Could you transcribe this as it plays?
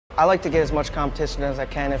I like to get as much competition as I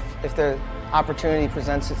can. If the opportunity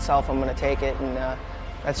presents itself, I'm going to take it, and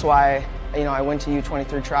that's why I went to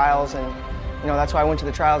U23 trials, and that's why I went to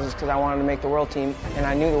the trials is because I wanted to make the world team, and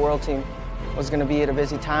I knew the world team was going to be at a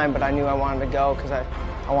busy time, but I knew I wanted to go because I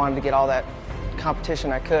wanted to get all that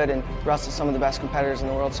competition I could and wrestle some of the best competitors in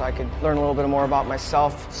the world so I could learn a little bit more about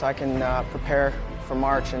myself so I can prepare for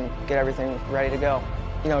March and get everything ready to go.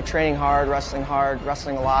 Training hard, wrestling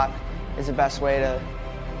a lot is the best way to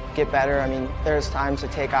get better. I mean, there's times to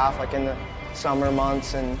take off like in the summer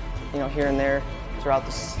months and here and there throughout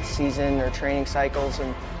the season or training cycles,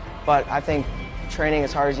 but I think training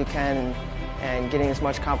as hard as you can and getting as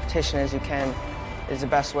much competition as you can is the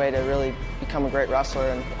best way to really become a great wrestler.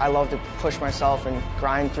 And I love to push myself and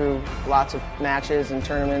grind through lots of matches and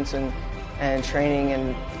tournaments and training,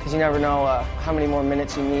 and because you never know how many more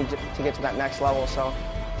minutes you need to get to that next level. So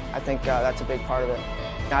I think that's a big part of it.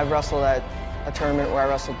 I've wrestled at a tournament where I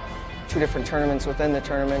wrestled 2 different tournaments within the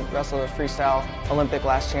tournament. Wrestled a freestyle Olympic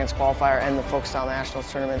last chance qualifier and the folk style nationals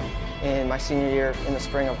tournament in my senior year in the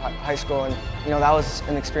spring of high school, and that was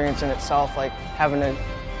an experience in itself, like having to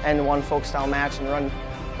end one folk style match and run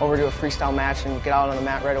over to a freestyle match and get out on the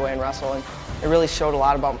mat right away and wrestle. And it really showed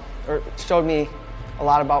showed me a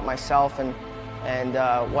lot about myself and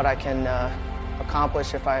what I can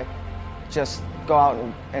accomplish if I just go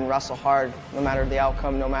out and wrestle hard, no matter the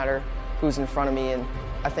outcome, no matter who's in front of me. And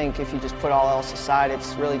I think if you just put all else aside,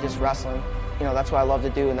 it's really just wrestling. That's what I love to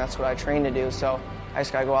do, and that's what I train to do. So I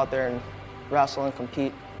just gotta go out there and wrestle and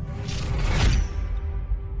compete.